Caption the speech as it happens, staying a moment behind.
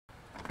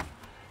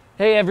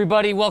Hey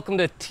everybody, welcome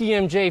to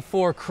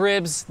TMJ4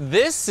 Cribs.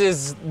 This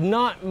is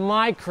not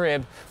my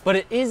crib, but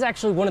it is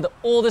actually one of the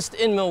oldest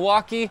in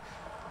Milwaukee.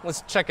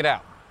 Let's check it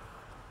out.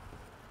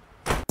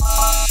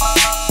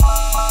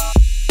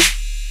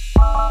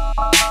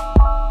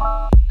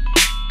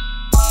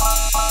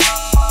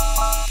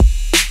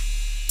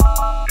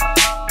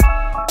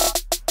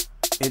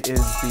 It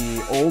is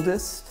the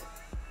oldest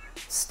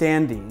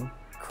standing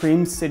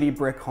cream city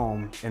brick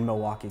home in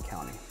Milwaukee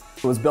County.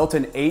 It was built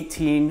in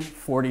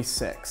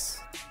 1846.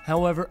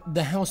 However,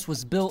 the house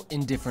was built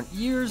in different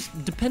years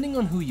depending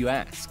on who you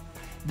ask.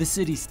 The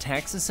city's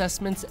tax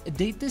assessments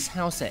date this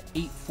house at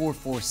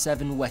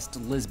 8447 West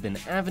Lisbon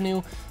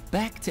Avenue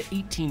back to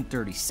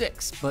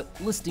 1836, but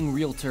listing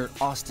realtor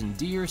Austin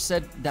Deere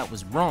said that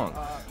was wrong.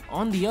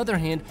 On the other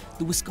hand,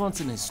 the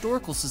Wisconsin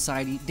Historical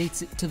Society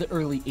dates it to the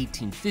early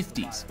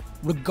 1850s.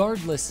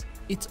 Regardless,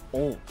 it's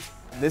old.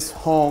 This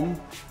home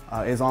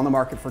is on the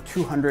market for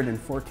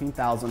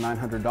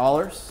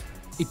 $214,900.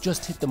 It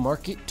just hit the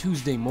market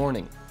Tuesday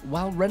morning.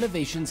 While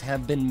renovations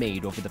have been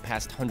made over the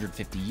past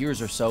 150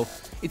 years or so,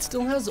 it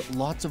still has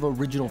lots of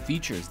original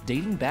features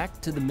dating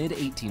back to the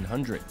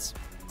mid-1800s.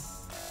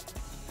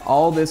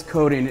 All this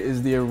coating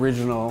is the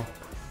original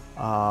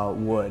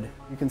wood.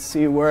 You can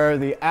see where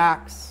the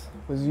axe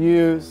was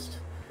used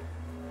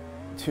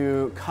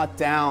to cut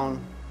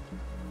down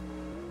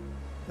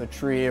the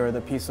tree or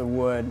the piece of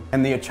wood.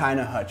 And the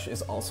China hutch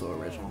is also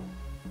original.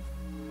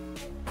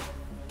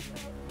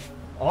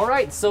 All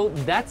right, so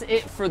that's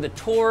it for the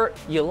tour.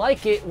 You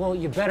like it? Well,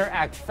 you better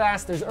act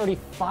fast. There's already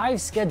 5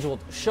 scheduled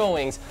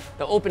showings.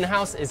 The open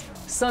house is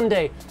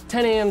Sunday,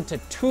 10 a.m. to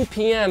 2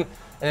 p.m.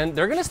 And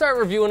they're gonna start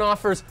reviewing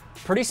offers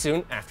pretty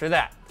soon after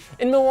that.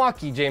 In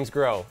Milwaukee, James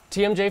Groh,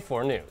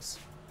 TMJ4 News.